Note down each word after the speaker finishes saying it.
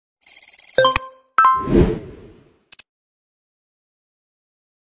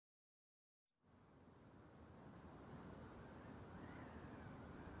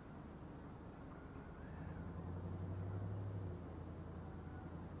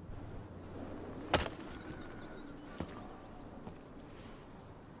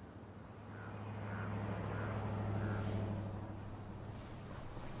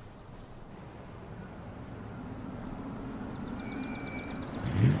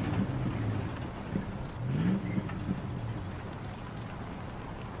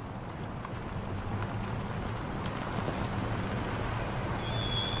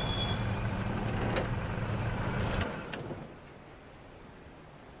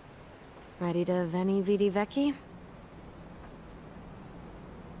Ready to Veni Vidi Vici?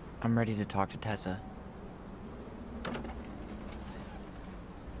 I'm ready to talk to Tessa.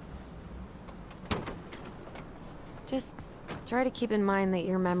 Just try to keep in mind that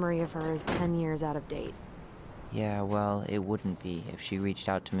your memory of her is 10 years out of date. Yeah, well, it wouldn't be if she reached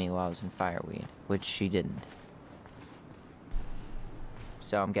out to me while I was in Fireweed, which she didn't.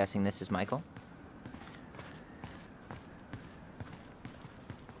 So I'm guessing this is Michael?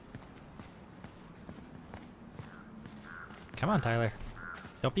 Come on, Tyler.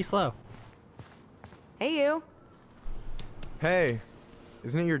 Don't be slow. Hey, you. Hey,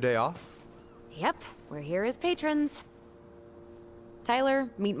 isn't it your day off? Yep, we're here as patrons. Tyler,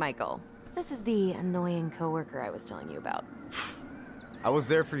 meet Michael. This is the annoying coworker I was telling you about. I was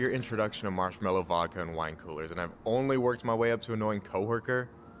there for your introduction to marshmallow vodka and wine coolers, and I've only worked my way up to annoying coworker.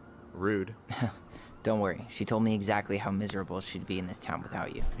 Rude. Don't worry, she told me exactly how miserable she'd be in this town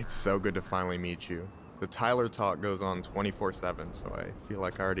without you. It's so good to finally meet you. The Tyler talk goes on 24/7, so I feel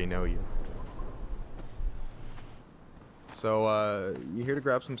like I already know you. So, you here to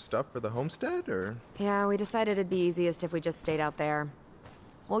grab some stuff for the homestead, or? Yeah, we decided it'd be easiest if we just stayed out there.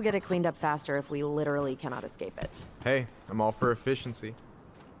 We'll get it cleaned up faster if we literally cannot escape it. Hey, I'm all for efficiency.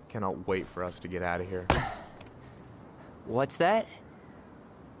 Cannot wait for us to get out of here. What's that?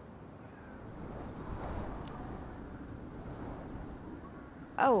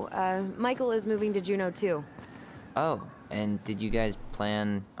 Oh, Michael is moving to Juneau too. Oh, and did you guys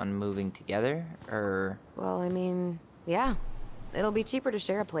plan on moving together, or? Well, I mean, yeah. It'll be cheaper to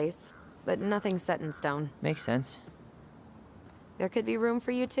share a place, but nothing's set in stone. Makes sense. There could be room for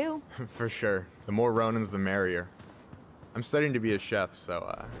you too. For sure. The more Ronins, the merrier. I'm studying to be a chef,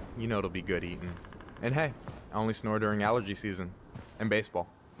 so, you know it'll be good eating. And hey, I only snore during allergy season. And baseball.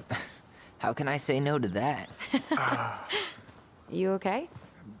 How can I say no to that? You okay?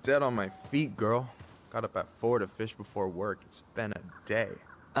 I'm dead on my feet, girl. Got up at 4 to fish before work. It's been a day.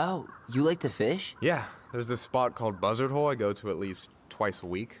 Oh, you like to fish? Yeah, there's this spot called Buzzard Hole I go to at least twice a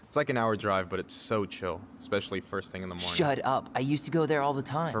week. It's like an hour drive, but it's so chill, especially first thing in the morning. Shut up. I used to go there all the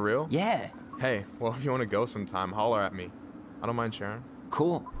time. For real? Yeah. Hey, well, if you want to go sometime, holler at me. I don't mind sharing.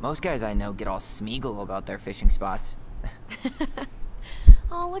 Cool. Most guys I know get all Smeagol about their fishing spots.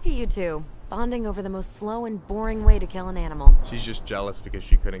 Oh, look at you two. Bonding over the most slow and boring way to kill an animal. She's just jealous because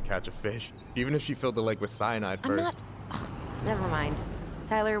she couldn't catch a fish, even if she filled the lake with cyanide first. I'm not... Ugh, never mind.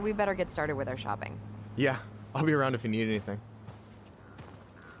 Tyler, we better get started with our shopping. Yeah, I'll be around if you need anything.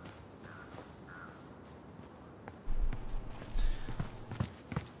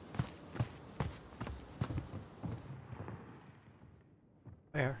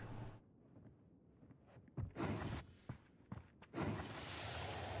 Where?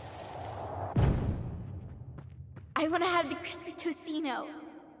 I want to have the crispy tocino,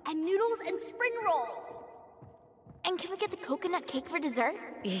 and noodles and spring rolls. And can we get the coconut cake for dessert?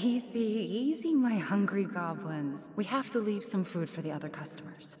 Easy, easy, my hungry goblins. We have to leave some food for the other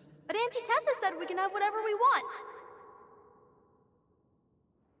customers. But Auntie Tessa said we can have whatever we want.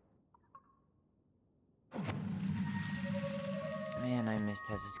 Man, I miss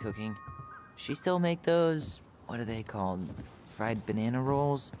Tessa's cooking. She still make those, what are they called? Fried banana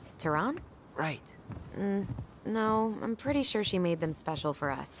rolls? Tehran? Right. No, I'm pretty sure she made them special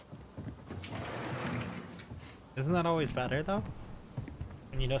for us. Isn't that always better, though?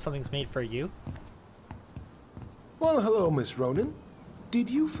 When you know something's made for you? Well, hello, Miss Ronan.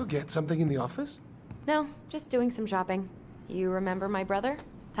 Did you forget something in the office? No, just doing some shopping. You remember my brother,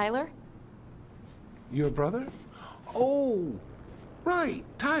 Tyler? Your brother? Oh, right,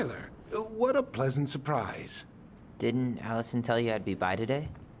 Tyler. What a pleasant surprise. Didn't Allison tell you I'd be by today?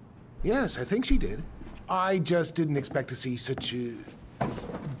 Yes, I think she did. I just didn't expect to see such a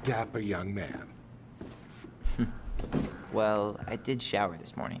dapper young man. Well, I did shower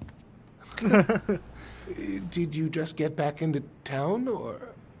this morning. Did you just get back into town, or?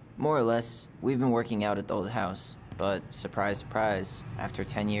 More or less. We've been working out at the old house. But, surprise, surprise, after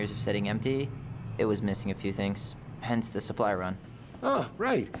 10 years of sitting empty, it was missing a few things. Hence the supply run. Ah,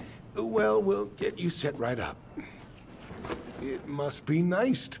 right. Well, we'll get you set right up. It must be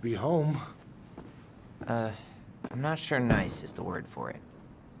nice to be home. I'm not sure nice is the word for it.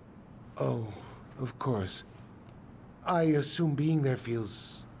 Oh, of course. I assume being there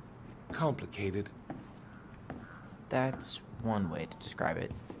feels complicated. That's one way to describe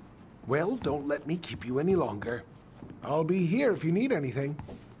it. Well, don't let me keep you any longer. I'll be here if you need anything.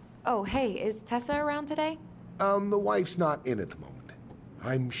 Oh, hey, is Tessa around today? The wife's not in at the moment.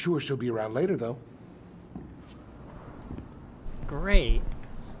 I'm sure she'll be around later, though. Great.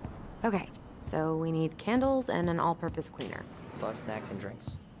 Okay, so we need candles and an all-purpose cleaner. Plus snacks and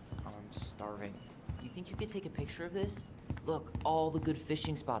drinks. I'm starving. You think you could take a picture of this? Look, all the good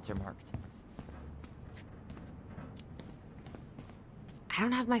fishing spots are marked. I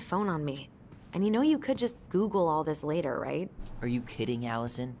don't have my phone on me. And you know you could just Google all this later, right? Are you kidding,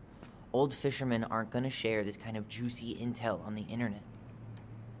 Allison? Old fishermen aren't gonna share this kind of juicy intel on the internet.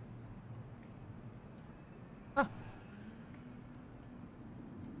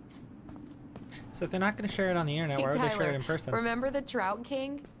 So if they're not going to share it on the internet, Hey, why would they share Tyler, it in person? remember the Trout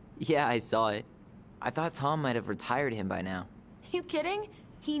King? Yeah, I saw it. I thought Tom might have retired him by now. You kidding?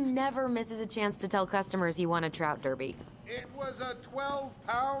 He never misses a chance to tell customers he won a trout derby. It was a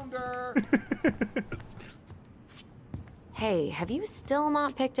 12-pounder. Hey, have you still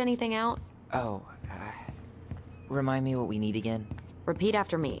not picked anything out? Oh, remind me what we need again? Repeat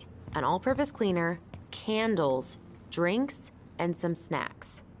after me. An all-purpose cleaner, candles, drinks, and some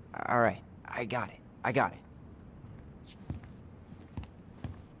snacks. All right, I got it. I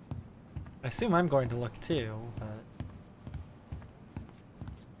assume I'm going to look too, but...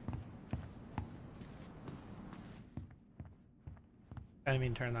 I didn't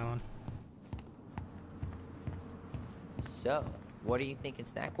mean to turn that on. So, what are you thinking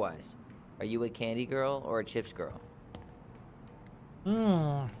snack-wise? Are you a candy girl or a chips girl?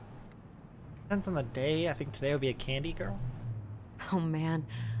 Depends on the day. I think today would be a candy girl. Oh man,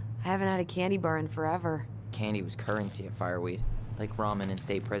 I haven't had a candy bar in forever. Candy was currency at Fireweed, like ramen in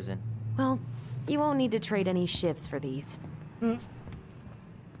state prison. Well, you won't need to trade any shifts for these.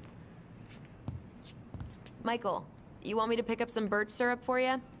 Michael, you want me to pick up some birch syrup for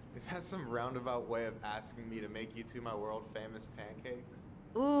you? Is that some roundabout way of asking me to make you two my world famous pancakes?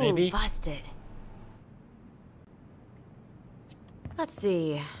 Ooh, Maybe. busted. Let's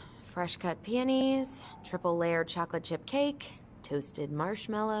see. Fresh cut peonies, triple layer chocolate chip cake, toasted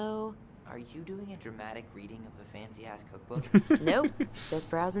marshmallow. Are you doing a dramatic reading of a fancy-ass cookbook? Nope, just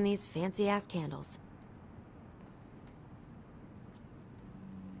browsing these fancy ass candles.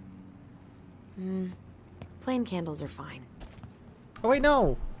 Plain candles are fine. Oh wait,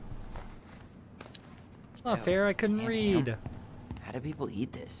 no! It's not Oh, fair, I couldn't damn, read. How do people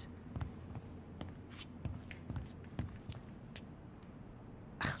eat this?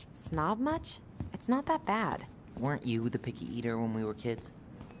 Snob much? It's not that bad. Weren't you the picky eater when we were kids?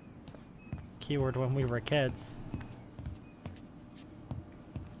 Keyword when we were kids.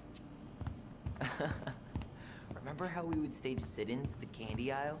 Remember how we would stage sit-ins at the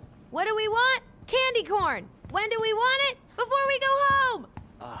candy aisle? What do we want? Candy corn! When do we want it? Before we go home!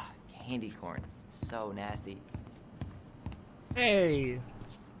 Ugh, candy corn. So nasty. Hey!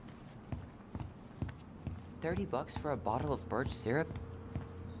 $30 for a bottle of birch syrup?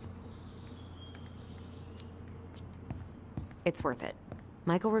 It's worth it.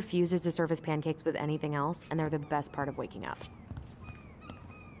 Michael refuses to serve his pancakes with anything else, and they're the best part of waking up.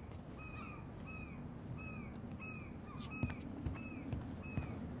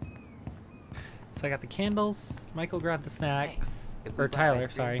 So I got the candles, Michael grabbed the snacks. If we Or buy Tyler, ice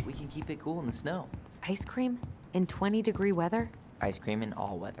cream, sorry. We can keep it cool in the snow. Ice cream? In 20-degree weather? Ice cream in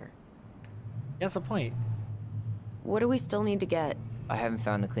all weather. That's the point. What do we still need to get? I haven't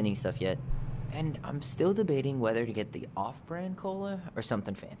found the cleaning stuff yet. And I'm still debating whether to get the off-brand cola or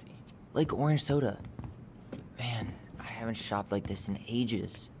something fancy. Like orange soda. Man, I haven't shopped like this in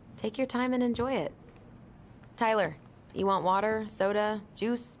ages. Take your time and enjoy it. Tyler, you want water, soda,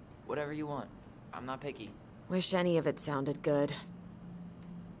 juice? Whatever you want. I'm not picky. Wish any of it sounded good.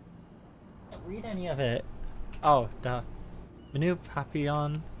 Can't read any of it. Oh, duh. Menu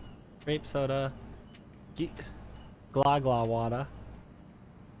Papillon, grape soda, Gla Gla water.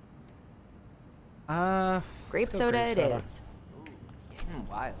 Grape let's go soda grape it soda. is. Ooh, getting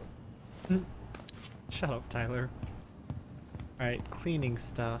wild. Shut up, Tyler. Alright, cleaning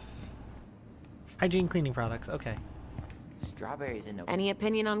stuff. Hygiene cleaning products, okay. Strawberries in no. Any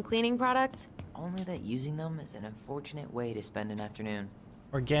opinion on cleaning products? Only that using them is an unfortunate way to spend an afternoon.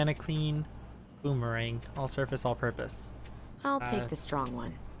 Organic clean, boomerang, all surface, all purpose. I'll take the strong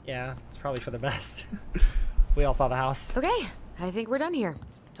one. Yeah, it's probably for the best. We all saw the house. Okay, I think we're done here.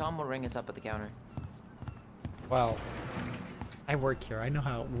 Tom will ring us up at the counter. Well, I work here. I know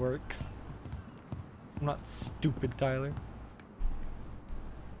how it works. I'm not stupid, Tyler.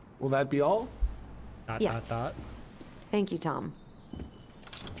 Will that be all? Dot, Yes. dot, dot. Thank you, Tom.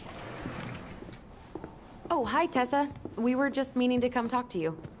 Oh, hi, Tessa. We were just meaning to come talk to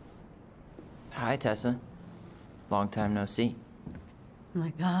you. Hi, Tessa. Long time no see.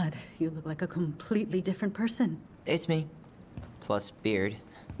 My God, you look like a completely different person. It's me. Plus beard.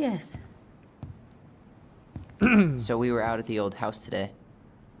 Yes. So we were out at the old house today.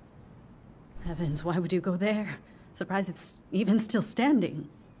 Heavens, why would you go there? Surprised it's even still standing.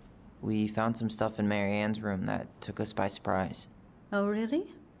 We found some stuff in Marianne's room that took us by surprise. Oh, really?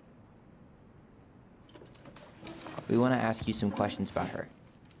 We want to ask you some questions about her.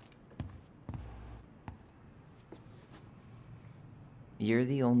 You're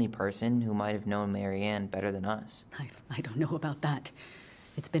the only person who might have known Marianne better than us. I don't know about that.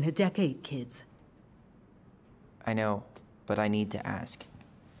 It's been a decade, kids. I know, but I need to ask.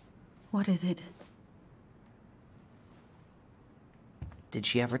 What is it? Did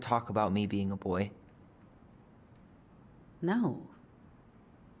she ever talk about me being a boy? No.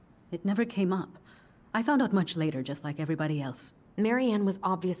 It never came up. I found out much later, just like everybody else. Marianne was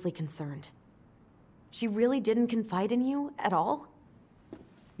obviously concerned. She really didn't confide in you at all?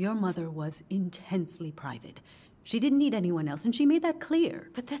 Your mother was intensely private. She didn't need anyone else, and she made that clear.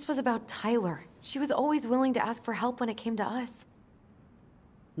 But this was about Tyler. She was always willing to ask for help when it came to us.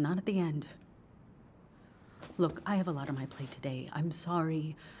 Not at the end. Look, I have a lot on my plate today. I'm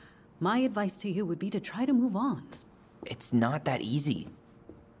sorry. My advice to you would be to try to move on. It's not that easy.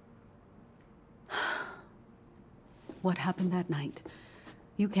 What happened that night?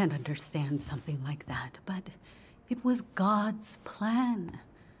 You can't understand something like that, but it was God's plan.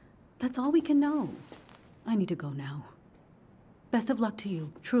 That's all we can know. I need to go now. Best of luck to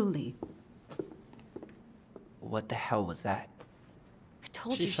you, truly. What the hell was that? I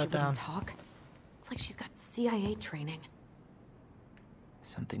told She you she shut wouldn't down. talk. It's like she's got CIA training.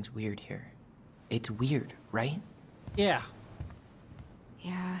 Something's weird here. It's weird, right? Yeah.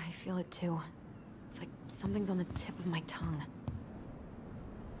 Yeah, I feel it too. It's like something's on the tip of my tongue.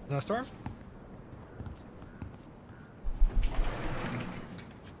 No storm?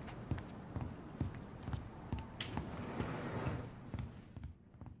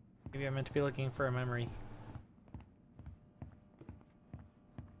 Maybe I'm meant to be looking for a memory.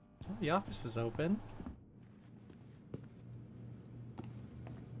 Oh, the office is open.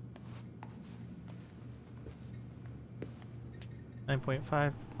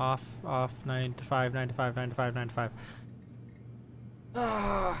 .5 off 9 to 5 9 to 5 9 to 5 9 to 5.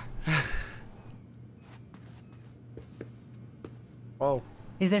 Ah. Whoa.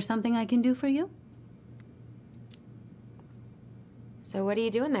 Is there something I can do for you? So what are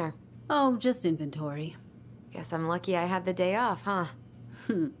you doing there? Oh, just inventory. Guess I'm lucky I had the day off, huh?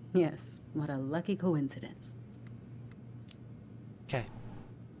 Yes, what a lucky coincidence. Okay.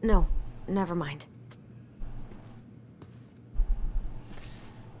 No, never mind.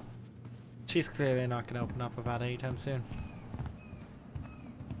 She's clearly not going to open up about it anytime soon.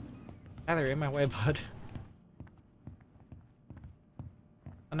 Either in my way, bud.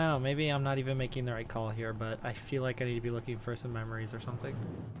 I don't know, maybe I'm not even making the right call here, but I feel like I need to be looking for some memories or something.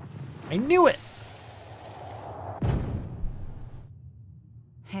 I knew it!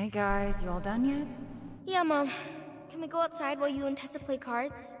 Hey guys, you all done yet? Yeah, Mom. Can we go outside while you and Tessa play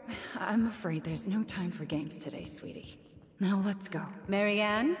cards? I'm afraid there's no time for games today, sweetie. Now let's go.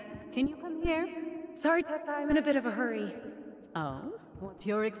 Marianne, can you come here? Sorry, Tessa, I'm in a bit of a hurry. Oh? What's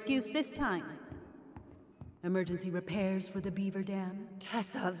your excuse this time? Emergency repairs for the beaver dam?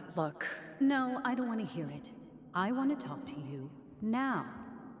 Tessa, look. No, I don't want to hear it. I want to talk to you now.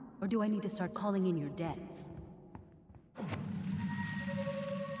 Or do I need to start calling in your debts?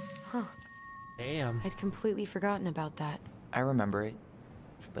 Huh. Damn. I'd completely forgotten about that. I remember it,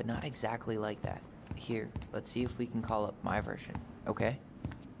 but not exactly like that. Here, let's see if we can call up my version, okay?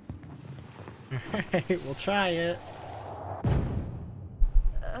 Alright, we'll try it.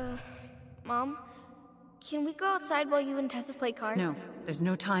 Mom? Can we go outside while you and Tessa play cards? No, there's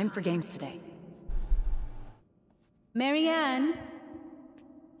no time for games today. Marianne,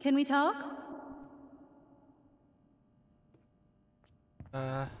 can we talk?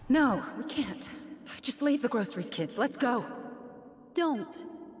 No, we can't. Just leave the groceries, kids. Let's go. Don't.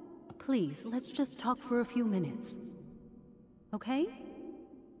 Please, let's just talk for a few minutes. Okay?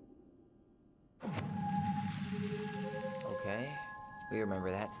 Okay. We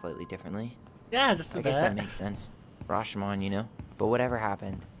remember that slightly differently. Yeah, just a I bit. guess that makes sense. Rashomon, you know? But whatever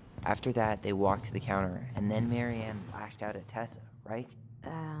happened, after that they walked to the counter, and then Marianne lashed out at Tessa, right?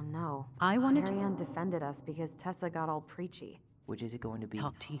 No. I wanted to Marianne defended us because Tessa got all preachy. Which is it going to be?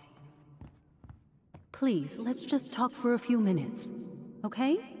 talk to you. Please, let's just talk for a few minutes.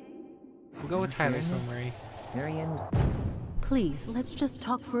 Okay? We'll go with Tyler's memory. Marianne was... Please, let's just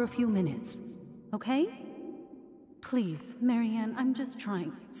talk for a few minutes. Okay? Please, Marianne, I'm just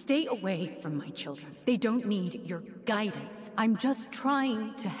trying. Stay away from my children. They don't need your guidance. I'm just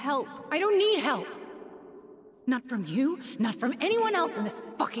trying to help. I don't need help. Not from you, not from anyone else in this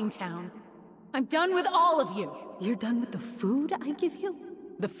fucking town. I'm done with all of you. You're done with the food I give you?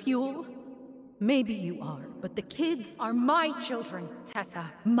 The fuel? Maybe you are, but the kids Are my children, Tessa.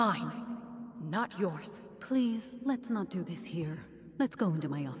 Mine. Not yours. Please, let's not do this here. Let's go into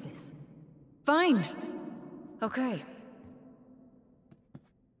my office. Fine. Okay.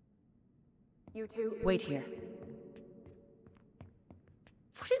 You two, wait here.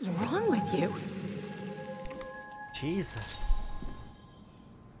 What is wrong with you? Jesus.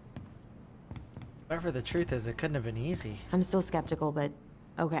 Whatever the truth is, it couldn't have been easy. I'm still skeptical, but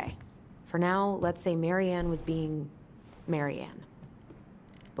okay. For now, let's say Marianne was being Marianne.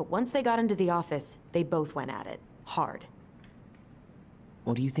 But once they got into the office, they both went at it. Hard.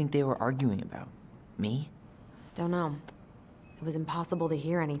 What do you think they were arguing about? Me? Don't know. It was impossible to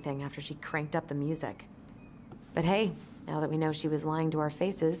hear anything after she cranked up the music. But hey, now that we know she was lying to our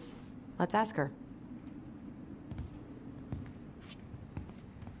faces, let's ask her.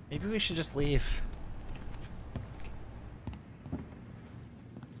 Maybe we should just leave.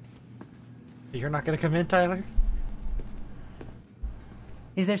 You're not gonna come in, Tyler?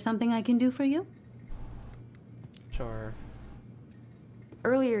 Is there something I can do for you? Sure.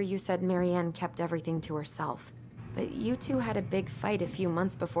 Earlier you said Marianne kept everything to herself. But you two had a big fight a few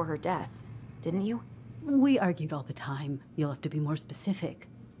months before her death, didn't you? We argued all the time. You'll have to be more specific.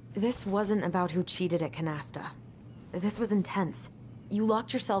 This wasn't about who cheated at Canasta. This was intense. You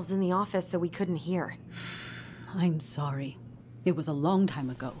locked yourselves in the office so we couldn't hear. I'm sorry. It was a long time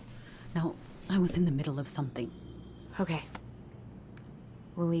ago. Now, I was in the middle of something. Okay.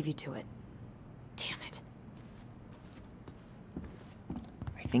 We'll leave you to it. Damn it.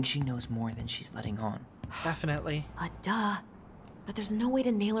 I think she knows more than she's letting on. Definitely. Duh. But there's no way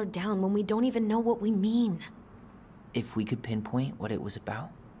to nail her down when we don't even know what we mean. If we could pinpoint what it was about,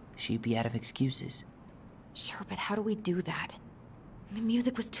 she'd be out of excuses. Sure, but how do we do that? The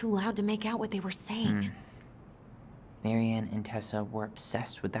music was too loud to make out what they were saying. Marianne and Tessa were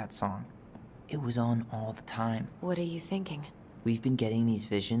obsessed with that song. It was on all the time. What are you thinking? We've been getting these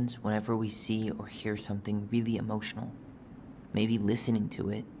visions whenever we see or hear something really emotional. Maybe listening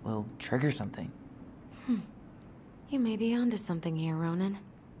to it will trigger something. You may be onto something here, Ronan.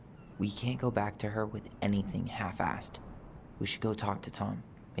 We can't go back to her with anything half-assed. We should go talk to Tom.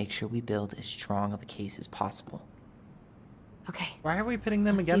 Make sure we build as strong of a case as possible. Okay. Why are we pitting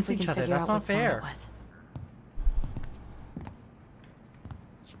them Let's see if against we each can other? figure That's out not what song it fair. was.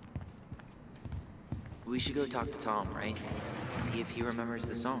 We should go talk to Tom, right? See if he remembers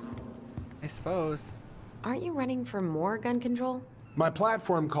the song. I suppose. Aren't you running for more gun control? My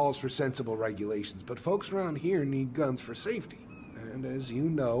platform calls for sensible regulations, but folks around here need guns for safety. And as you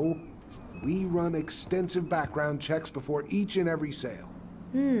know, we run extensive background checks before each and every sale.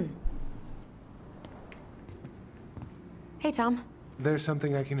 Hey, Tom. There's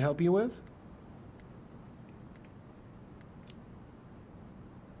something I can help you with?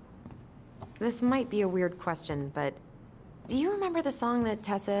 This might be a weird question, but do you remember the song that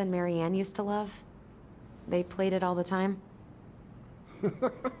Tessa and Marianne used to love? They played it all the time.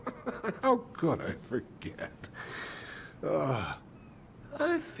 How could I forget?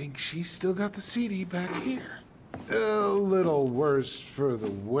 I think she's still got the CD back here. A little worse for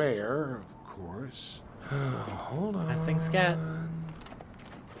the wear, of course. Hold on. As things get.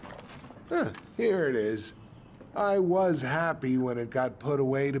 Here it is. I was happy when it got put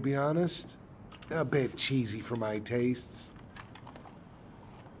away, to be honest. A bit cheesy for my tastes.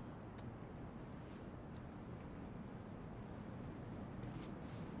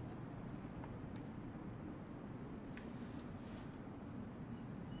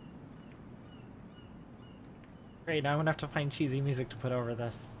 Great, now I'm gonna have to find cheesy music to put over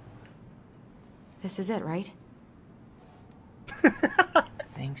this. This is it, right? I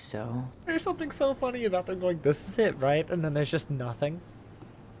think so. There's something so funny about them going, this is it, right? And then there's just nothing.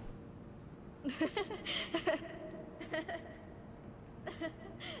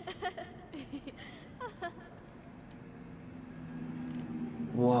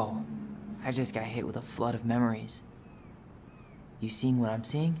 Whoa. I just got hit with a flood of memories. You seeing what I'm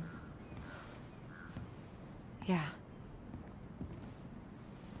seeing? Yeah.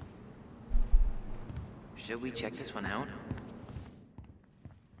 Should we check this one out?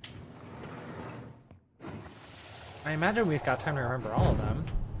 I imagine we've got time to remember all of them.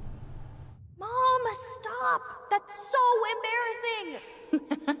 Mom, stop! That's so embarrassing!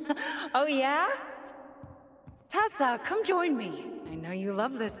 Oh, yeah? Tessa, come join me. I know you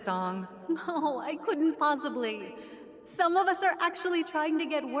love this song. No, I couldn't possibly. Some of us are actually trying to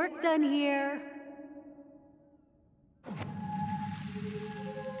get work done here.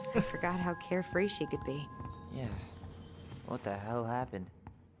 I forgot how carefree she could be. Yeah. What the hell happened?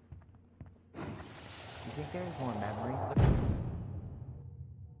 You think there's more memories?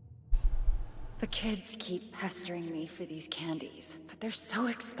 The kids keep pestering me for these candies, but they're so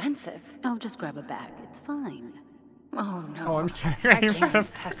expensive. Oh, just grab a bag. It's fine. Oh no. Oh, I'm standing right I in front can't,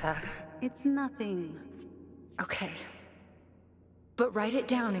 of. Tessa. It's nothing. Okay. But write it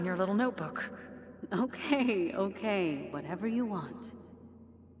down in your little notebook. Okay, okay. Whatever you want.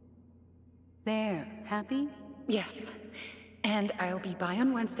 There. Happy? Yes. And I'll be by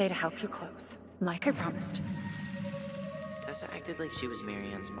on Wednesday to help you close, like I promised. Tessa acted like she was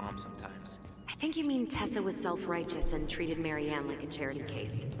Marianne's mom sometimes. I think you mean Tessa was self-righteous and treated Marianne like a charity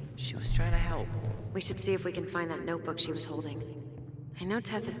case. She was trying to help. We should see if we can find that notebook she was holding. I know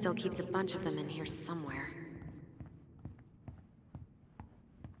Tessa still keeps a bunch of them in here somewhere.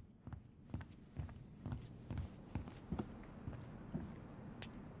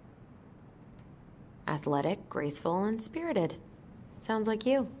 Athletic, graceful, and spirited. Sounds like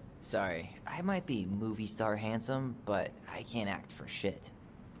you. Sorry, I might be movie star handsome, but I can't act for shit.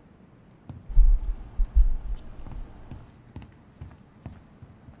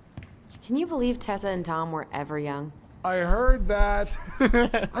 Can you believe Tessa and Tom were ever young? I heard that.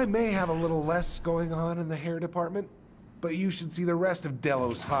 I may have a little less going on in the hair department, but you should see the rest of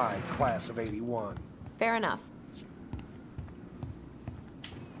Delos High, class of '81. Fair enough.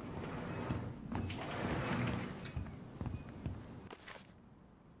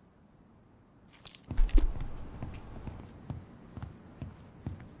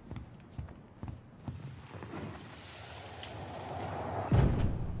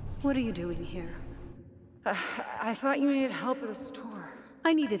 What are you doing here? I thought you needed help with the store.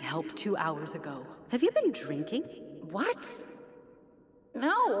 I needed help 2 hours ago. Have you been drinking? What?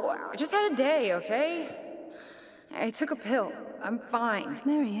 No, I just had a day, okay? I took a pill. I'm fine.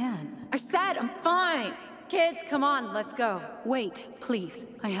 Marianne. I said I'm fine! Kids, come on, let's go. Wait, please.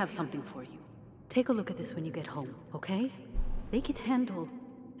 I have something for you. Take a look at this when you get home, okay? They can handle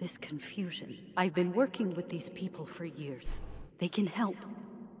this confusion. I've been working with these people for years. They can help.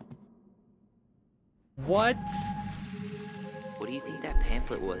 What? What do you think that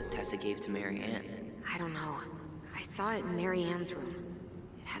pamphlet was Tessa gave to Marianne? I don't know. I saw it in Marianne's room.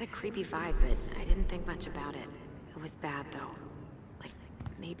 It had a creepy vibe, but I didn't think much about it. It was bad, though. Like,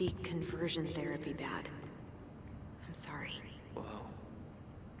 maybe conversion therapy bad. I'm sorry. Whoa.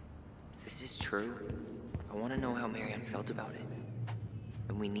 If this is true, I want to know how Marianne felt about it.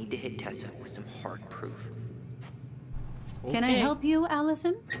 And we need to hit Tessa with some hard proof. Can I help you,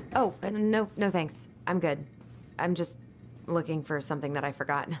 Allison? Oh, no thanks. I'm good. I'm just looking for something that I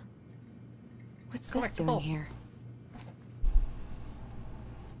forgot. What's this doing here?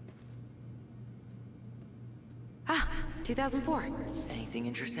 Ah, 2004. Anything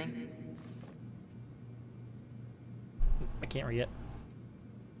interesting? I can't read it.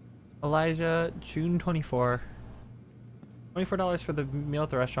 Elijah, June 24. $24 for the meal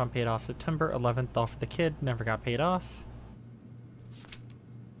at the restaurant paid off. September 11th off for the kid, never got paid off.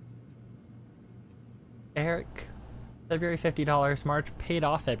 Eric, February $50. March paid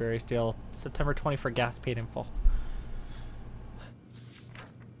off February's deal. September 20 for gas paid in full.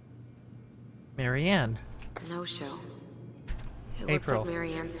 Marianne. No show. It April. looks like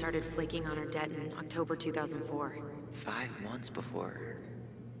Marianne started flaking on her debt in October 2004. 5 months before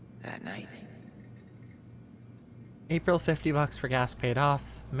that night. April $50 for gas paid off.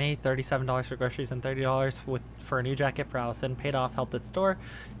 May $37 for groceries and $30 for a new jacket for Allison paid off, helped at store.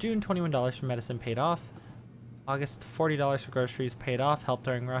 June $21 for medicine paid off. August $40 for groceries paid off, helped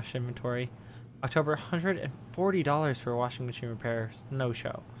during rush inventory. October $140 for washing machine repairs, no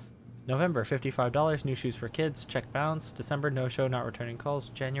show. November $55 new shoes for kids, check bounce. December no show, not returning calls.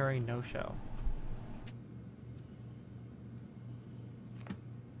 January no show.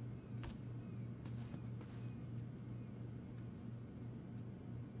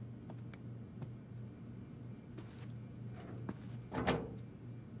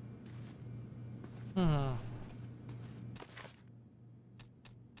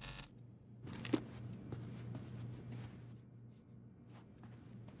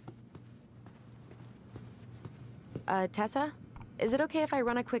 Tessa? Is it okay if I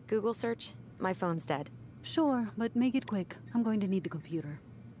run a quick Google search? My phone's dead. Sure, but make it quick. I'm going to need the computer.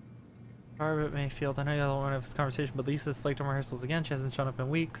 Robert Mayfield, I know you don't want to have this conversation, but Lisa's flaked on rehearsals again. She hasn't shown up in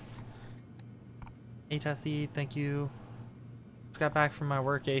weeks. Hey Tessie, thank you. Just got back from my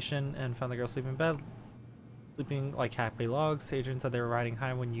workation and found the girl sleeping in bed. Sleeping like happy logs. Adrian said they were riding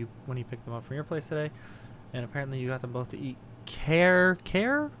high when you picked them up from your place today. And apparently you got them both to eat care?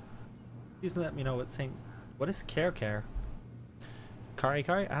 Please let me know what is care? Kari?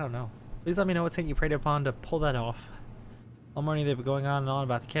 I don't know. Please let me know what saint you prayed upon to pull that off. All morning they've been going on and on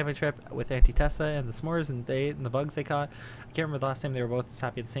about the camping trip with Auntie Tessa and the s'mores and the bugs they caught. I can't remember the last time they were both as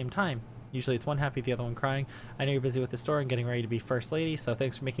happy at the same time. Usually it's one happy, the other one crying. I know you're busy with the store and getting ready to be first lady, so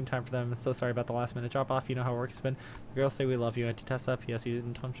thanks for making time for them. I'm so sorry about the last minute drop off. You know how work has been. The girls say we love you. Auntie Tessa. P.S. You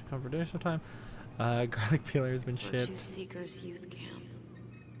didn't tell them to come for dinner sometime. Garlic peeler has been shipped. Virtue Seekers Youth Camp.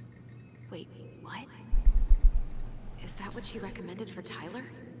 Wait, what? Is that what she recommended for Tyler?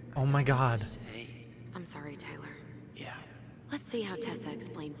 Oh my god. I'm sorry, Tyler. Yeah. Let's see how Tessa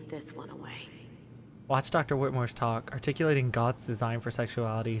explains this one away. Watch Dr. Whitmore's talk, articulating God's design for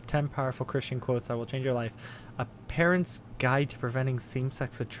sexuality, 10 powerful Christian quotes that will change your life, a parent's guide to preventing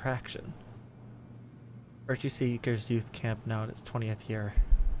same-sex attraction. Virtue Seekers Youth Camp now in its 20th year.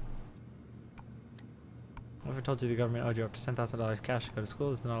 Whoever told you the government owed you up to $10,000 cash to go to school?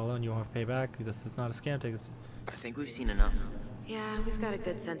 This is not a loan you won't have to pay back. This is not a scam. I think we've seen enough. Yeah, we've got a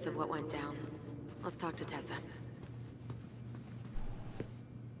good sense of what went down. Let's talk to Tessa.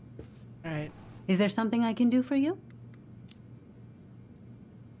 Alright. Is there something I can do for you?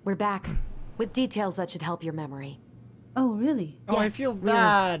 We're back. With details that should help your memory. Oh, really? Oh, I Yes, feel really.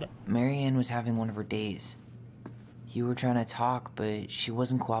 bad. Marianne was having one of her days. You were trying to talk, but she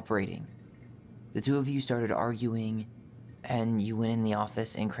wasn't cooperating. The two of you started arguing, and you went in the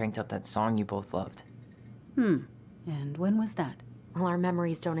office and cranked up that song you both loved. And when was that? Well, our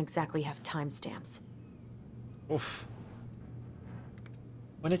memories don't exactly have timestamps. Oof.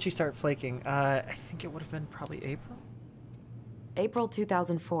 When did she start flaking? I think it would have been probably April. April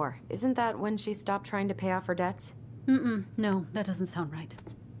 2004. Isn't that when she stopped trying to pay off her debts? No, that doesn't sound right.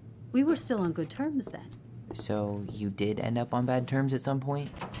 We were still on good terms then. So you did end up on bad terms at some point?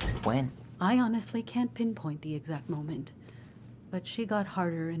 When? I honestly can't pinpoint the exact moment. But she got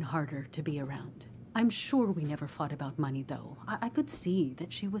harder and harder to be around. I'm sure we never fought about money, though. I could see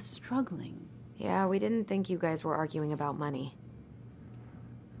that she was struggling. Yeah, we didn't think you guys were arguing about money.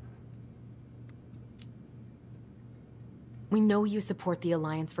 We know you support the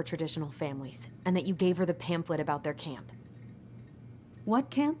Alliance for Traditional Families, and that you gave her the pamphlet about their camp. What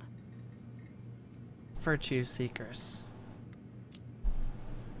camp? Virtue Seekers.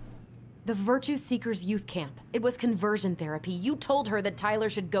 The Virtue Seekers Youth Camp. It was conversion therapy. You told her that Tyler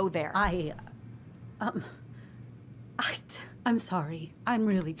should go there. I'm sorry. I'm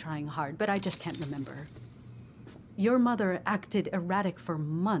really trying hard, but I just can't remember. Your mother acted erratic for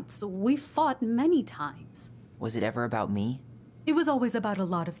months. We fought many times. Was it ever about me? It was always about a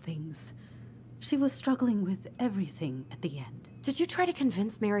lot of things. She was struggling with everything at the end. Did you try to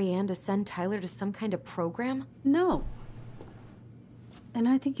convince Marianne to send Tyler to some kind of program? No. And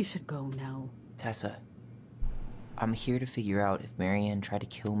I think you should go now. Tessa, I'm here to figure out if Marianne tried to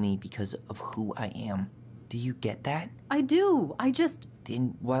kill me because of who I am. Do you get that? I do.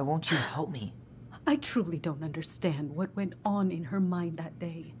 Then why won't you help me? I truly don't understand what went on in her mind that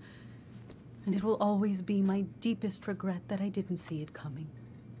day. And it will always be my deepest regret that I didn't see it coming.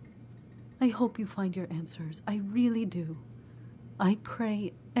 I hope you find your answers. I really do. I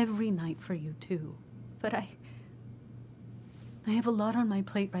pray every night for you too. But I have a lot on my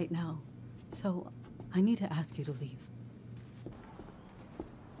plate right now. So I need to ask you to leave.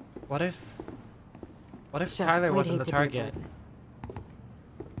 What if Sure, Tyler we'd wasn't hate the to be target? rude.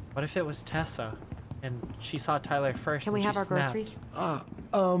 What if it was Tessa, and she saw Tyler first? Can and we she have our snapped? groceries?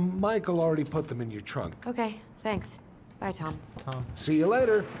 Michael already put them in your trunk. Okay, thanks. Bye, Tom. Tom. See you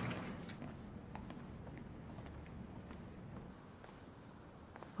later.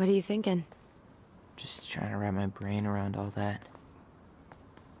 What are you thinking? Just trying to wrap my brain around all that.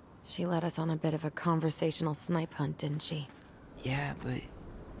 She led us on a bit of a conversational snipe hunt, didn't she? Yeah, but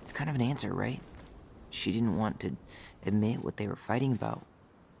it's kind of an answer, right? She didn't want to admit what they were fighting about,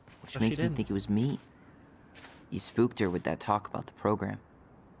 which Well, she makes me didn't. think it was me. You spooked her with that talk about the program.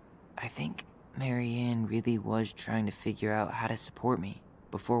 I think Marianne really was trying to figure out how to support me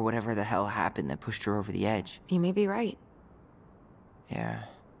before whatever the hell happened that pushed her over the edge. You may be right. Yeah.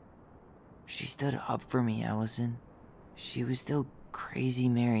 She stood up for me, Allison. She was still crazy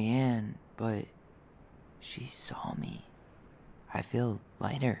Marianne, but she saw me. I feel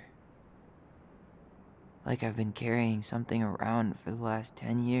lighter. Like I've been carrying something around for the last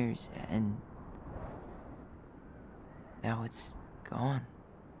 10 years, and now it's gone.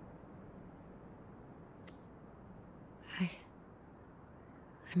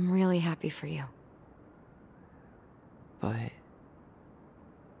 I'm really happy for you. But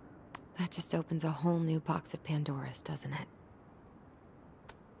That just opens a whole new box of Pandora's, doesn't it?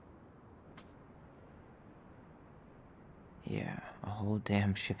 yeah, a whole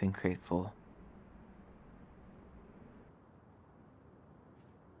damn shipping crate full.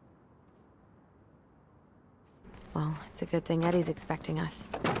 Well, it's a good thing Eddie's expecting us.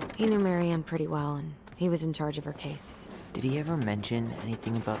 He knew Marianne pretty well, and he was in charge of her case. Did he ever mention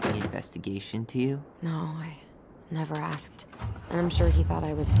anything about the investigation to you? No, I never asked. And I'm sure he thought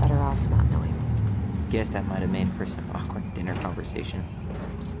I was better off not knowing. Guess that might have made for some awkward dinner conversation.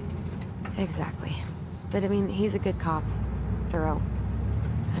 Exactly. But I mean, he's a good cop. Thorough.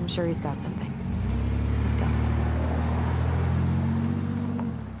 I'm sure he's got something. Let's go.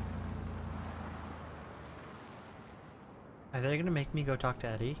 Are they gonna make me go talk to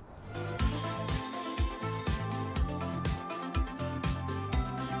Eddie?